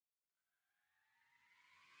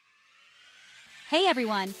Hey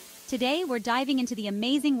everyone! Today we're diving into the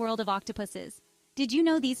amazing world of octopuses. Did you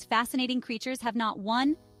know these fascinating creatures have not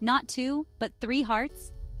one, not two, but three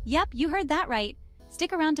hearts? Yep, you heard that right.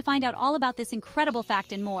 Stick around to find out all about this incredible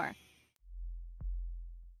fact and more.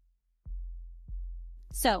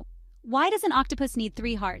 So, why does an octopus need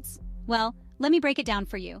three hearts? Well, let me break it down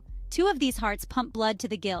for you. Two of these hearts pump blood to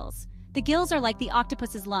the gills. The gills are like the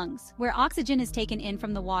octopus's lungs, where oxygen is taken in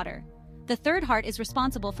from the water. The third heart is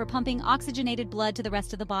responsible for pumping oxygenated blood to the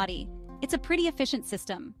rest of the body. It's a pretty efficient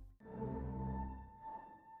system.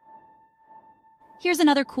 Here's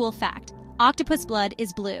another cool fact. Octopus blood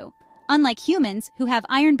is blue. Unlike humans, who have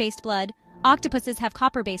iron-based blood, octopuses have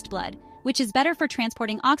copper-based blood, which is better for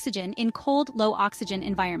transporting oxygen in cold, low-oxygen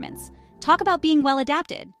environments. Talk about being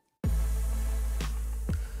well-adapted.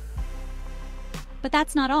 But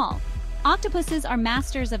that's not all. Octopuses are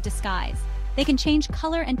masters of disguise. They can change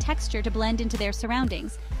color and texture to blend into their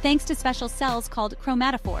surroundings, thanks to special cells called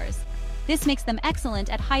chromatophores. This makes them excellent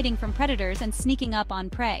at hiding from predators and sneaking up on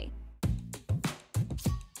prey.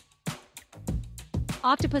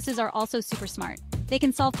 Octopuses are also super smart. They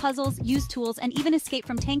can solve puzzles, use tools, and even escape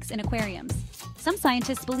from tanks in aquariums. Some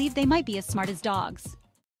scientists believe they might be as smart as dogs.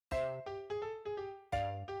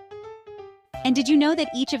 And did you know that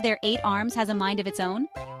each of their 8 arms has a mind of its own?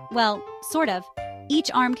 Well, sort of. Each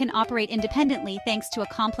arm can operate independently thanks to a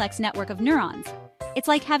complex network of neurons. It's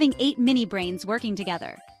like having 8 mini-brains working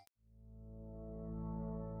together.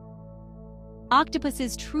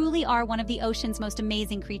 Octopuses truly are one of the ocean's most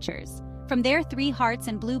amazing creatures. From their 3 hearts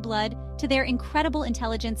and blue blood to their incredible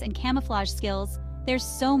intelligence and camouflage skills, there's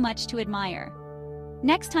so much to admire.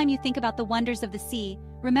 Next time you think about the wonders of the sea,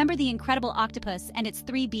 remember the incredible octopus and its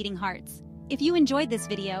 3 beating hearts. If you enjoyed this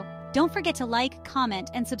video, don't forget to like, comment,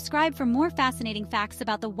 and subscribe for more fascinating facts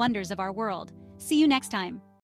about the wonders of our world. See you next time.